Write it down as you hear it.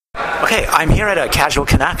Okay, I'm here at a Casual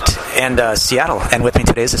Connect in Seattle, and with me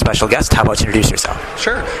today is a special guest. How about you introduce yourself?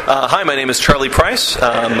 Sure. Hi, my name is Charlie Price.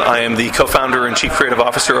 I am the co-founder and chief creative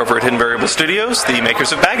officer over at Hidden Variable Studios, the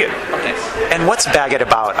makers of Baggit. And what's Baggit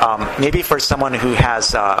about? Maybe for someone who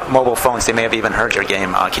has mobile phones, they may have even heard your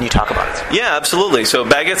game. Can you talk about it? Yeah, absolutely. So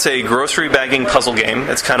Baggit's a grocery bagging puzzle game.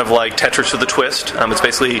 It's kind of like Tetris with a twist. It's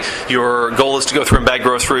basically your goal is to go through and bag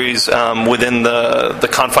groceries within the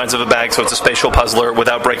confines of a bag, so it's a spatial puzzler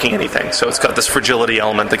without breaking anything. So it's got this fragility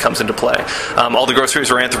element that comes into play. All the groceries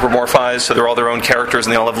are anthropomorphized, so they're all their own characters,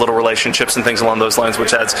 and they all have little relationships and things along those lines,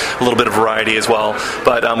 which adds a little bit of variety as well.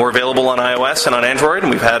 But we're available on iOS and on Android, and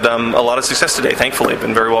we've had a lot of success today, thankfully.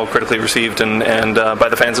 Been very well critically received and by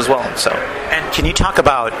the fans as well. So. And can you talk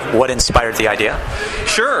about what inspired the idea?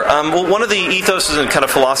 Sure. Well, one of the ethoses and kind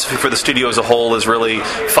of philosophy for the studio as a whole is really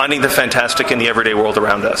finding the fantastic in the everyday world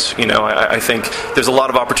around us. You know, I think there's a lot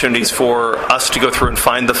of opportunities for us to go through and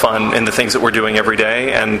find the fun in the things that we're doing every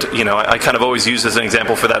day. And, you know, I kind of always use as an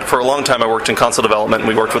example for that. For a long time, I worked in console development, and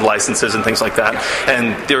we worked with licenses and things like that.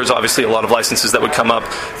 And there's obviously a lot of licenses that would come up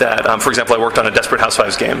that, for example, I worked on a Desperate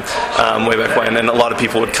Housewives game way back when, and a lot of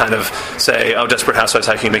people would kind of say, oh, Desperate Housewives,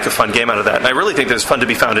 how can you make a fun game out of that? And I really think there's fun to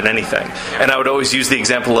be found in anything. And I would always use the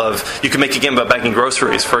example of, you can make a game about bagging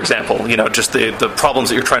groceries, for example, you know, just the problems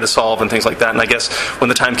that you're trying to solve and things like that. And I guess when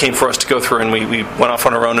the time came for us to go through and we went off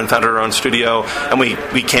on our own and founded our own studio, and we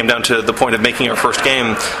came down to the point of making our first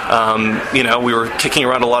game, you know, we were kicking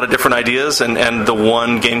around a lot of different ideas, and the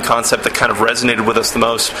one game concept that kind of resonated with us the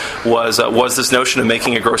most was this notion of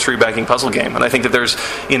making a grocery bagging puzzle game. And I think that there's,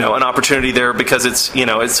 you know, an opportunity there because it's, you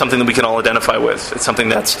know, it's something that we can all identify with. It's something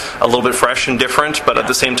that's a little bit fresh and different, but at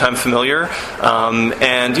the same time familiar.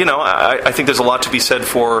 And, you know, I think there's a lot to be said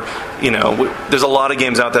for, you know, there's a lot of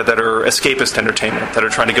games out there that are escapist entertainment, that are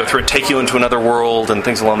trying to go through and take you into another world and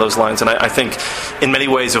things along those lines. And I think in many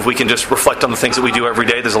ways, if we can just reflect on the things that we do every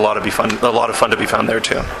day, there's a lot of fun to be found there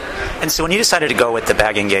too. And so when you decided to go with the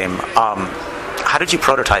bagging game, how did you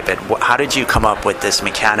prototype it? How did you come up with this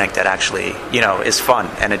mechanic that actually, you know, is fun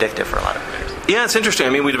and addictive for a lot of players? Yeah, it's interesting.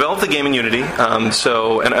 I mean, we developed the game in Unity,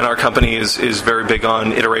 and our company is very big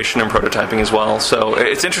on iteration and prototyping as well. So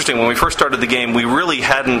it's interesting. When we first started the game, we really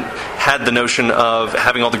hadn't had the notion of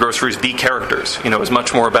having all the groceries be characters. You know, it was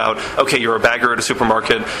much more about, okay, you're a bagger at a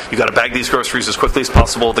supermarket, you got to bag these groceries as quickly as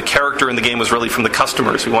possible. The character in the game was really from the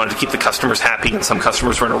customers. We wanted to keep the customers happy, and some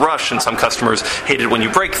customers were in a rush, and some customers hated when you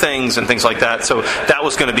break things and things like that. So that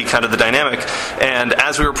was going to be kind of the dynamic. And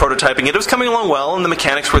as we were prototyping it, was coming along well, and the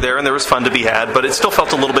mechanics were there, and there was fun to be had. But it still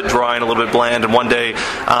felt a little bit dry and a little bit bland. And one day,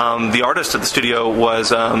 the artist at the studio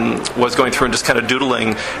was going through and just kind of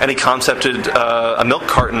doodling, and he concepted a milk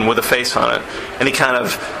carton with a face on it. And he kind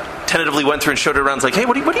of tentatively went through and showed it around. It's like, hey,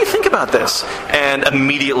 what do you think about this? And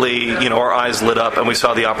immediately, you know, our eyes lit up, and we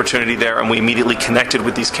saw the opportunity there, and we immediately connected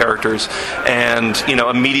with these characters. And, you know,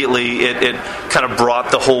 immediately it kind of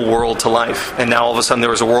brought the whole world to life. And now all of a sudden there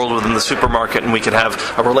was a world within the supermarket, and we could have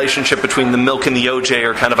a relationship between the milk and the OJ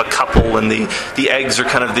are kind of a couple, and the eggs are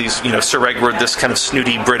kind of these, you know, Sir Edward, this kind of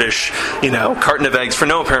snooty British, you know, carton of eggs for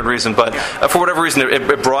no apparent reason. But for whatever reason,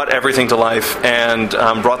 it brought everything to life and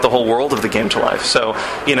brought the whole world of the game to life. So,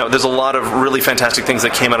 you know, there's a lot of really fantastic things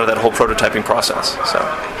that came out of that whole prototyping process. So,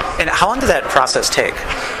 and how long did that process take?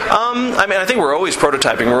 I mean, I think we're always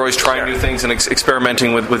prototyping. We're always trying new things and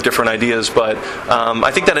experimenting with different ideas. But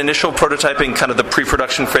I think that initial prototyping, kind of the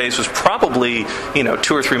pre-production phase, was probably, you know,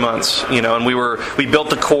 2 or 3 months. You know, and we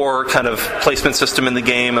built the core kind of placement system in the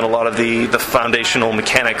game and a lot of the foundational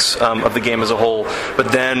mechanics of the game as a whole.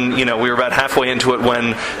 But then, you know, we were about halfway into it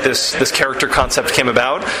when this character concept came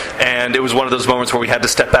about, and it was one of those moments where we had to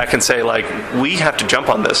step back and say, like, we have to jump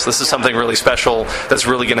on this. This is something really special that's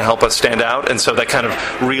really going to help us stand out. And so that kind of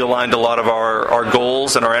realigned a lot of our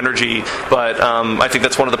goals and our energy. But I think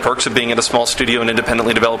that's one of the perks of being at a small studio and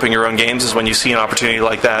independently developing your own games, is when you see an opportunity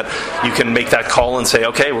like that, you can make that call and say,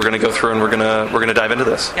 okay, we're going to go through and we're going to dive into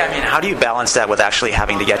this. Yeah, I mean, how do you balance that with actually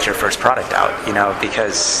having to get your first product out? You know,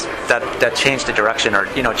 because that changed the direction,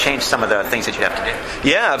 or, you know, changed some of the things that you have to do.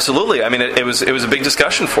 Yeah, absolutely. I mean, it was a big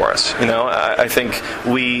discussion for us. You know, I think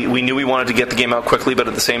we knew we wanted to get the game out quickly, but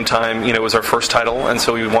at the same time, you know, it was our first title, and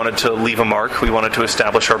so we wanted to leave a mark. We wanted to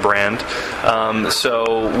establish our brand.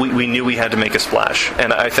 So we knew we had to make a splash.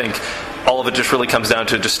 And I think all of it just really comes down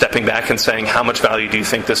to just stepping back and saying, how much value do you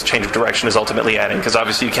think this change of direction is ultimately adding? Because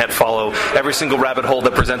obviously you can't follow every single rabbit hole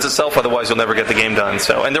that presents itself, otherwise you'll never get the game done.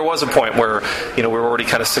 So, and there was a point where, we were already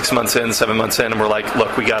kind of 6 months in, 7 months in, and we're like,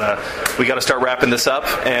 look, we gotta start wrapping this up.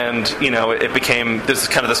 And it became this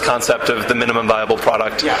concept of the minimum viable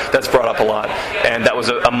product that's brought up a lot, and that was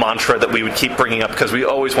a mantra that we would keep bringing up because we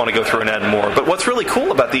always want to go through and add more. But what's really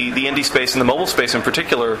cool about the indie space and the mobile space in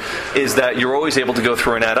particular is that you're always able to go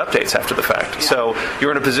through and add updates after the fact. So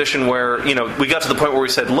you're in a position where we got to the point where we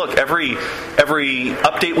said, look, every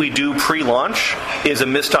update we do pre-launch is a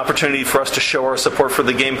missed opportunity for us to show our support for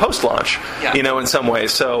the game post-launch. In some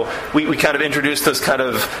ways. So we kind of introduced those kind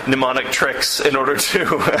of mnemonic tricks in order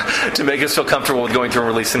to make us feel comfortable with going through and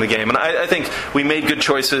releasing the game. And I think we made good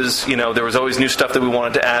choices. There was always new stuff that we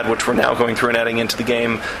wanted to add, which we're now going through and adding into the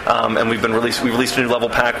game. And we released a new level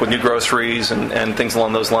pack with new groceries and things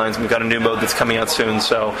along those lines. And we've got a new mode that's coming out soon.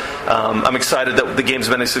 So I'm excited that the game's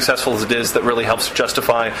been as successful as it is. That really helps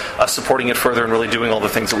justify us supporting it further and really doing all the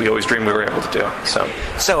things that we always dreamed we were able to do.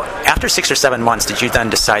 So after 6 or 7 months, did you then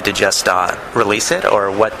decide to just release it,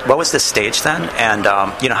 or what was the stage then? And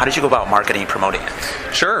how did you go about marketing and promoting it?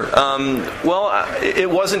 Sure. It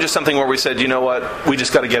wasn't just something where we said, you know what, we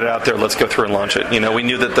just got to get it out there. Let's go through and launch it. We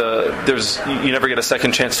knew that you never get a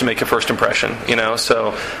second chance to make a first impression.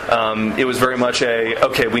 So it was very much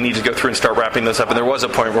okay, we need to go through and start wrapping this up. And there was a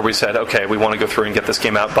point where we said, okay, we want to go through and get this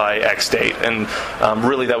game out by X date. And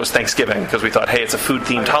really that was Thanksgiving, because we thought, hey, it's a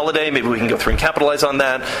food-themed holiday. Maybe we can go through and capitalize on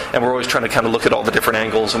that. And we're always trying to kind of look at all the different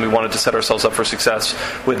angles, and we wanted to set ourselves up for success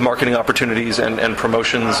with marketing opportunities and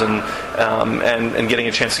promotions and getting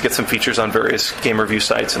a chance to get some features on various game review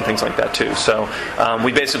sites and things like that too. So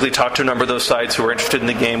we basically talked to a number of those sites who were interested in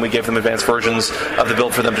the game. We gave them advanced versions of the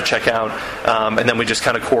build for them to check out, and then we just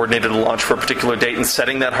kind of coordinated a launch for a particular date. And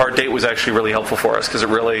setting that hard date was actually really helpful for us, because it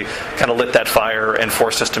really kind of lit that fire and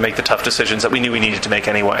forced us to make the tough decisions that we knew we needed to make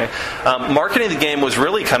anyway. Marketing the game was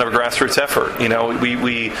really kind of a grassroots effort.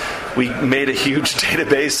 We made a huge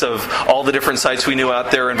database of all the different sites we knew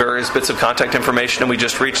out there and various bits of contact information, and we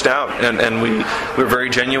just reached out and we were very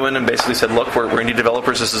genuine and basically said, look, we're indie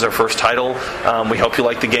developers. This is our first title. We hope you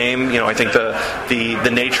like the game. I think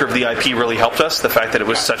the nature of the IP really helped us. The fact that it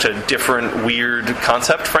was such a different, weird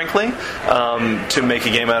concept, frankly, to make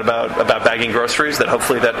a game out about bagging groceries, that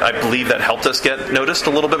hopefully I believe that helped us get noticed a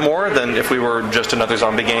little bit more than if we were just another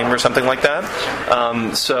zombie game or something like that.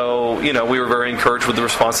 We were very encouraged with the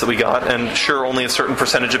response that we got, and sure, only a certain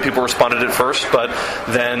percentage of people responded at first, but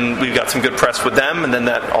then we got some good press with them, and then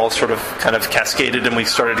that all sort of kind of cascaded, and we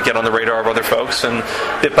started to get on the radar of other folks, and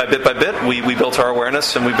bit by bit, we built our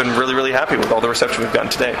awareness, and we've been really, really happy with all the reception we've gotten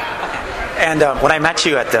today. And when I met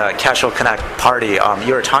you at the Casual Connect party,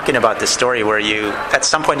 you were talking about this story where at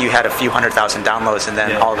some point you had a few 100,000 downloads, and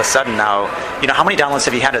then all of a sudden now, how many downloads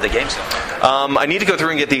have you had of the game? I need to go through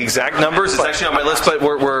and get the exact numbers. It's actually on my list, but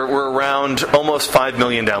we're around almost 5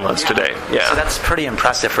 million downloads today. Yeah. So that's pretty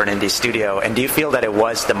impressive for an indie studio. And do you feel that it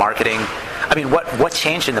was the marketing? I mean, what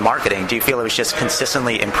changed in the marketing? Do you feel it was just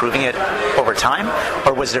consistently improving it over time,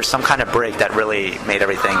 or was there some kind of break that really made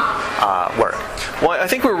everything work? Well, I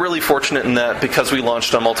think we're really fortunate in that because we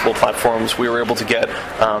launched on multiple platforms, we were able to get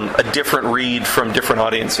a different read from different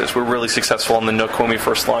audiences. We were really successful on the Nook when we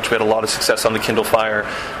first launched. We had a lot of success on the Kindle Fire.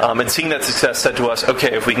 And seeing that success said to us,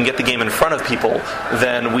 okay, if we can get the game in front of people,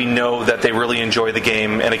 then we know that they really enjoy the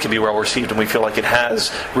game and it can be well received, and we feel like it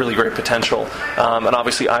has really great potential. And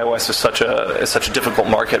obviously iOS is such a difficult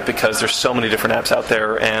market because there's so many different apps out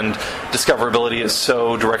there, and discoverability is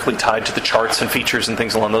so directly tied to the charts and features and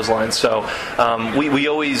things along those lines. So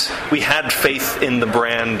we had faith in the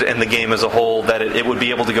brand and the game as a whole that it would be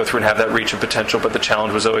able to go through and have that reach and potential, but the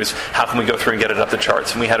challenge was always how can we go through and get it up the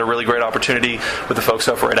charts. And we had a really great opportunity with the folks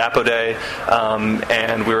over at Appo Day,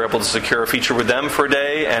 and we were able to secure a feature with them for a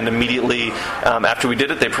day, and immediately after we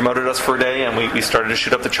did it, they promoted us for a day, and we started to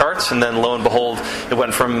shoot up the charts, and then lo and behold, it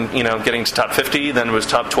went from getting to top 50, then it was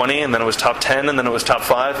top 20, and then it was top 10, and then it was top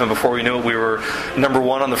 5, and before we knew it, we were number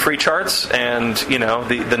 1 on the free charts, and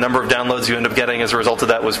the number of downloads you end up getting as a result of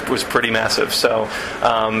that was pretty massive. So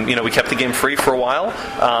we kept the game free for a while,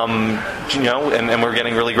 and we're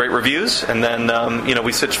getting really great reviews, and then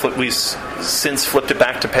we since flipped it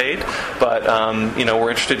back to paid, but we're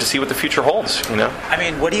interested to see what the future holds. I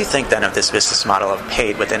mean, what do you think then of this business model of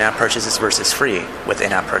paid with in-app purchases versus free with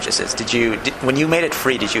in-app purchases? When you made it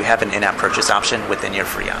free, did you have an in-app in-app purchase option within your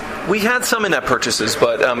free app? We had some in-app purchases,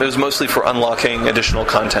 but it was mostly for unlocking additional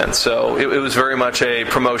content. So it was very much a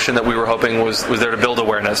promotion that we were hoping was there to build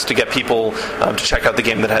awareness, to get people to check out the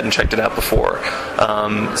game that hadn't checked it out before.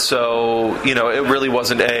 So, it really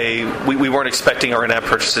wasn't we weren't expecting our in-app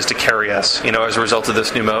purchases to carry us, as a result of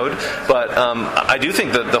this new mode. But I do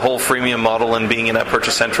think that the whole freemium model and being in-app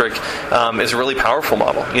purchase-centric is a really powerful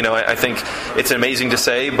model. I think it's amazing to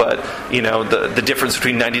say, but, the difference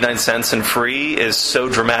between 99 cents and free is so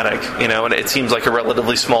dramatic, and it seems like a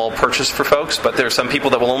relatively small purchase for folks, but there are some people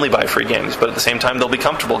that will only buy free games, but at the same time they'll be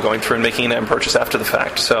comfortable going through and making an in-app purchase after the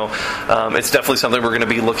fact. So it's definitely something we're going to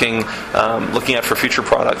be looking at for future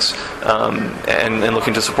products and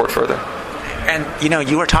looking to support further. And,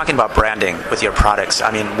 you were talking about branding with your products.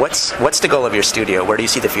 I mean, what's the goal of your studio? Where do you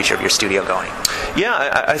see the future of your studio going?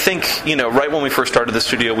 Yeah, I think, right when we first started the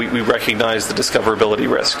studio, we recognized the discoverability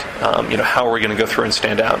risk. How are we going to go through and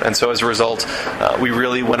stand out? And so as a result, we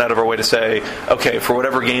really went out of our way to say, okay, for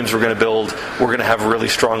whatever games we're going to build, we're going to have really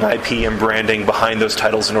strong IP and branding behind those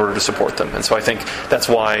titles in order to support them. And so I think that's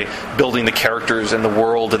why building the characters and the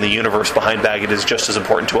world and the universe behind Bagot is just as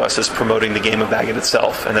important to us as promoting the game of Bagot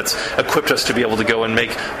itself. And that's equipped us to be able to go and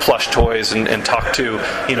make plush toys and talk to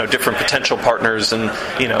different potential partners, and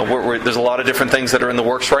there's a lot of different things that are in the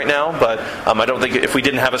works right now, but I don't think if we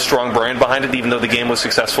didn't have a strong brand behind it, even though the game was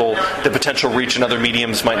successful, the potential reach in other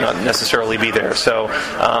mediums might not necessarily be there. So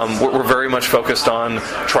we're very much focused on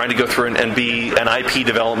trying to go through and be an IP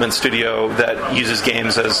development studio that uses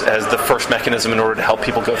games as the first mechanism in order to help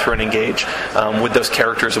people go through and engage with those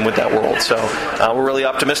characters and with that world. So we're really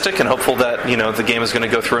optimistic and hopeful that the game is going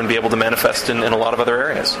to go through and be able to manifest in a lot of other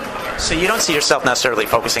areas. So you don't see yourself necessarily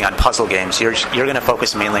focusing on puzzle games. You're going to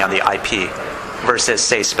focus mainly on the IP versus,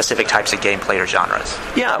 say, specific types of gameplay or genres.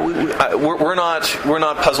 Yeah, we're not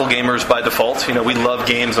puzzle gamers by default. We love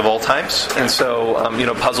games of all types, and so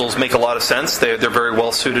puzzles make a lot of sense. They're very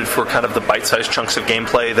well suited for kind of the bite-sized chunks of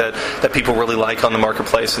gameplay that people really like on the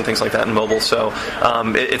marketplace and things like that in mobile. So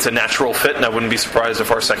it's a natural fit, and I wouldn't be surprised if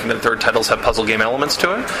our second and third titles have puzzle game elements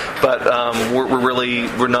to it. But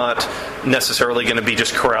we're not necessarily going to be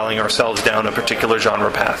just corralling ourselves down a particular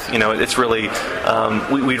genre path. It's really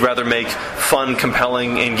we'd rather make fun,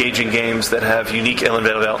 compelling, engaging games that have unique,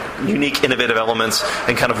 innovative elements,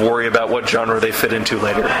 and kind of worry about what genre they fit into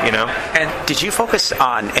later. And did you focus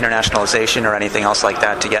on internationalization or anything else like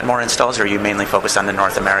that to get more installs, or are you mainly focused on the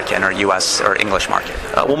North American or U.S. or English market?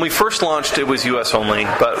 When we first launched, it was U.S. only,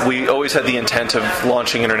 but we always had the intent of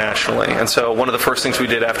launching internationally. And so one of the first things we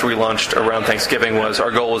did after we launched around Thanksgiving was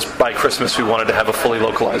our goal was by Christmas we wanted to have a fully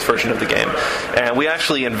localized version of the game. And we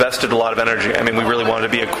actually invested a lot of energy. I mean, we really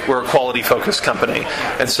wanted to be we're a quality-focused company.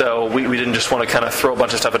 And so we didn't just want to kind of throw a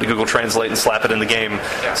bunch of stuff into Google Translate and slap it in the game.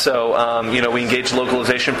 So, we engaged a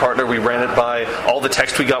localization partner. We ran it by all the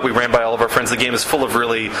text we got. We ran by all of our friends. The game is full of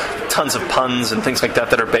really tons of puns and things like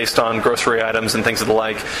that are based on grocery items and things of the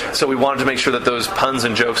like. So we wanted to make sure that those puns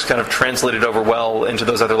and jokes kind of translated over well into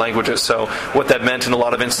those other languages. So what that meant in a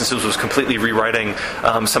lot of instances was completely rewriting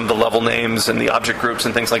some of the level names and the object groups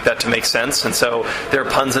and things like that to make sense. And so there are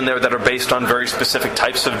puns in there that are based on very specific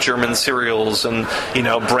types of German cereals and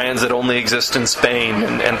brands that only exist in Spain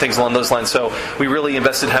and things along those lines. So we really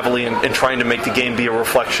invested heavily in trying to make the game be a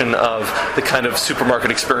reflection of the kind of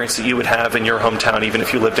supermarket experience that you would have in your hometown, even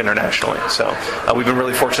if you lived internationally. So we've been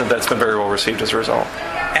really fortunate that it's been very well received as a result.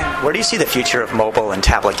 And where do you see the future of mobile and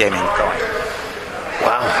tablet gaming going?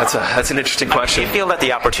 Wow, that's an interesting question. Do you feel that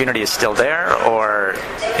the opportunity is still there, or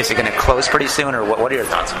is it going to close pretty soon, or what are your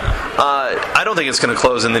thoughts on that? I don't think it's going to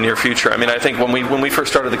close in the near future. I mean, I think when we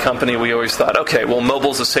first started the company, we always thought, okay, well,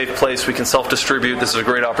 mobile's a safe place. We can self-distribute. This is a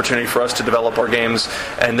great opportunity for us to develop our games,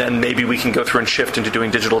 and then maybe we can go through and shift into doing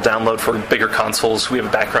digital download for bigger consoles. We have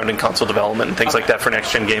a background in console development and things like that for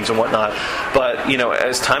next-gen games and whatnot. But,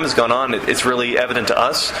 as time has gone on, it's really evident to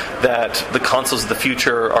us that the consoles of the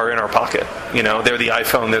future are in our pocket. They're the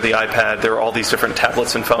iPhone, they're the iPad, there are all these different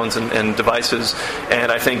tablets and phones and devices, and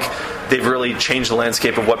I think they've really changed the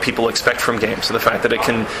landscape of what people expect from games. So the fact that it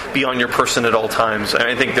can be on your person at all times.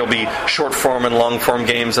 I think there'll be short form and long form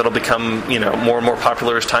games that'll become more and more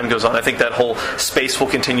popular as time goes on. I think that whole space will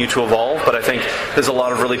continue to evolve, but I think there's a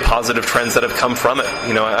lot of really positive trends that have come from it.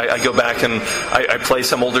 I go back and I play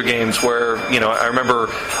some older games where I remember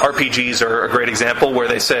RPGs are a great example where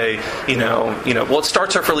they say, well, it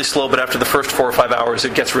starts off really slow, but after the first 4 or 5 hours,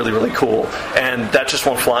 it gets really, really cool. And that just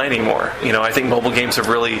won't fly anymore. I think mobile games have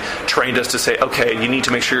really trained us to say, okay, you need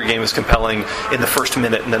to make sure your game is compelling in the first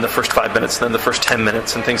minute, and then the first 5 minutes, and then the first 10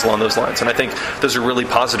 minutes, and things along those lines. And I think those are really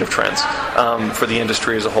positive trends for the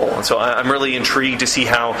industry as a whole. And so I'm really intrigued to see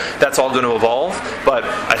how that's all going to evolve. But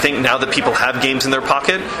I think now that people have games in their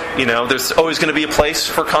pocket, there's always going to be a place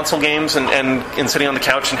for console games and sitting on the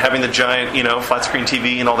couch and having the giant, flat screen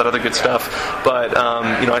TV and all that other good stuff. But,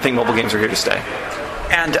 I think mobile games are here to stay.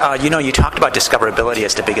 And, you talked about discoverability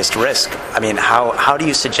as the biggest risk. I mean, how do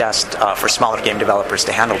you suggest for smaller game developers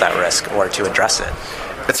to handle that risk or to address it?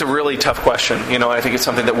 It's a really tough question. I think it's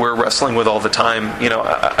something that we're wrestling with all the time.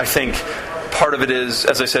 I think part of it is,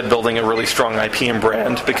 as I said, building a really strong IP and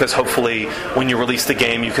brand, because hopefully when you release the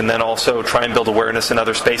game, you can then also try and build awareness in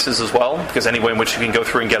other spaces as well, because any way in which you can go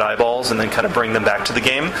through and get eyeballs and then kind of bring them back to the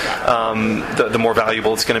game, the more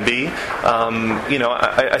valuable it's going to be.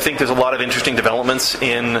 I think there's a lot of interesting developments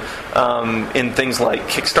in things like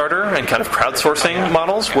Kickstarter and kind of crowdsourcing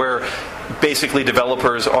models where basically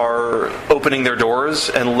developers are opening their doors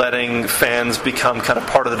and letting fans become kind of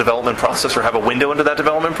part of the development process or have a window into that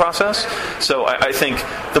development process. So I think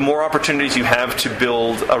the more opportunities you have to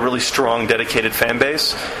build a really strong, dedicated fan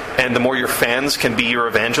base, and the more your fans can be your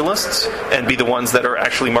evangelists and be the ones that are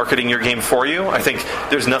actually marketing your game for you, I think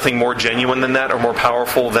there's nothing more genuine than that or more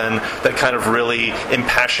powerful than that kind of really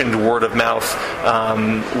impassioned word of mouth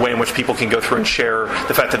way in which people can go through and share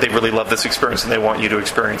the fact that they really love this experience and they want you to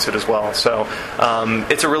experience it as well. So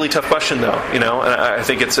it's a really tough question, though, and I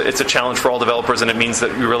think it's a challenge for all developers, and it means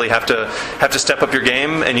that you really have to step up your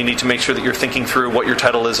game, and you need to make sure that you're thinking through what your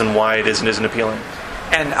title is and why it is and isn't appealing.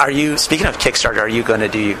 And speaking of Kickstarter, are you going to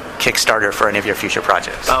do Kickstarter for any of your future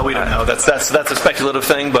projects? We don't know. That's a speculative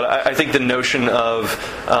thing, but I think the notion of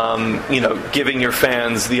giving your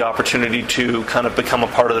fans the opportunity to kind of become a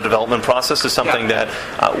part of the development process is something that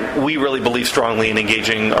we really believe strongly in,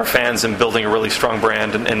 engaging our fans and building a really strong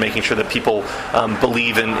brand and making sure that people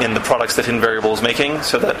believe in the products that Hidden Variable is making,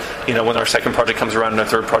 so that when our second project comes around and our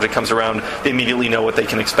third project comes around, they immediately know what they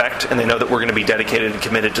can expect, and they know that we're going to be dedicated and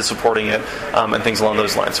committed to supporting it and things along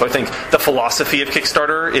those lines. So I think the philosophy of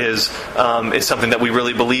Kickstarter is something that we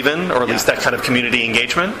really believe in, or at least that kind of community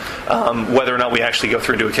engagement. Whether or not we actually go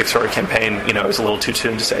through and do a Kickstarter campaign, is a little too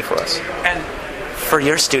soon to say for us. And for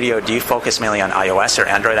your studio, do you focus mainly on iOS or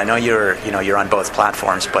Android? I know you're on both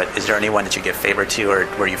platforms, but is there anyone that you give favor to, or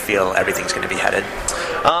where you feel everything's going to be headed?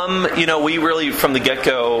 We really, from the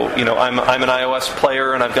get-go, I'm an iOS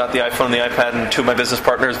player, and I've got the iPhone and the iPad, and two of my business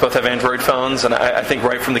partners both have Android phones, and I think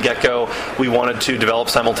right from the get-go, we wanted to develop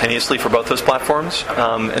simultaneously for both those platforms.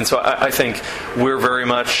 And so I think we're very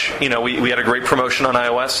much, we had a great promotion on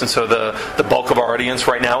iOS, and so the bulk of our audience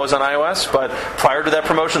right now is on iOS, but prior to that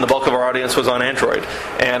promotion, the bulk of our audience was on Android.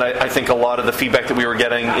 And I think a lot of the feedback that we were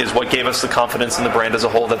getting is what gave us the confidence in the brand as a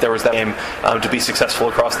whole that there was that game to be successful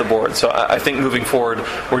across the board. So I think moving forward,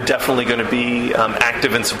 we're definitely going to be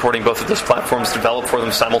active in supporting both of those platforms, develop for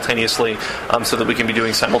them simultaneously, so that we can be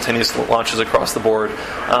doing simultaneous launches across the board.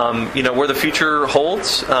 Where the future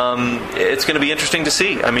holds, it's going to be interesting to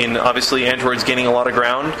see. I mean, obviously Android's gaining a lot of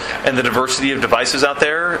ground, and the diversity of devices out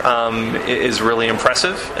there is really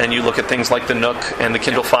impressive. And you look at things like the Nook and the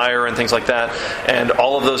Kindle Fire and things like that, and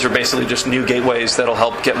all of those are basically just new gateways that'll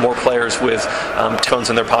help get more players with phones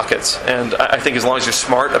in their pockets. And I think as long as you're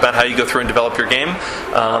smart about how you go through and develop your game,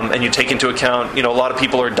 and you take into account, a lot of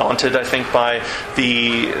people are daunted, I think, by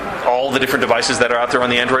all the different devices that are out there on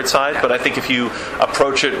the Android side. But I think if you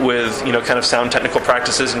approach it with, kind of sound technical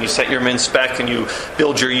practices, and you set your min spec and you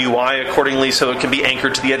build your UI accordingly so it can be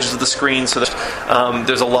anchored to the edges of the screen, so that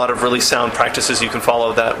there's a lot of really sound practices you can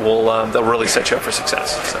follow that will really set you up for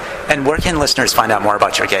success. So. And where can listeners find out more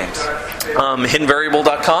about your games?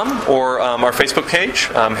 HiddenVariable.com or our Facebook page,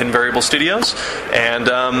 Hidden Variable Studios. And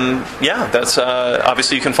that's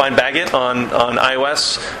obviously you can find Baggett on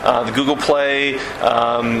iOS, the Google Play,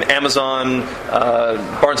 Amazon,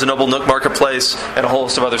 Barnes & Noble, Nook Marketplace, and a whole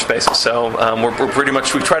host of other spaces. So we're pretty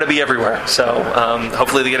much, we try to be everywhere. So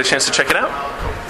hopefully they get a chance to check it out.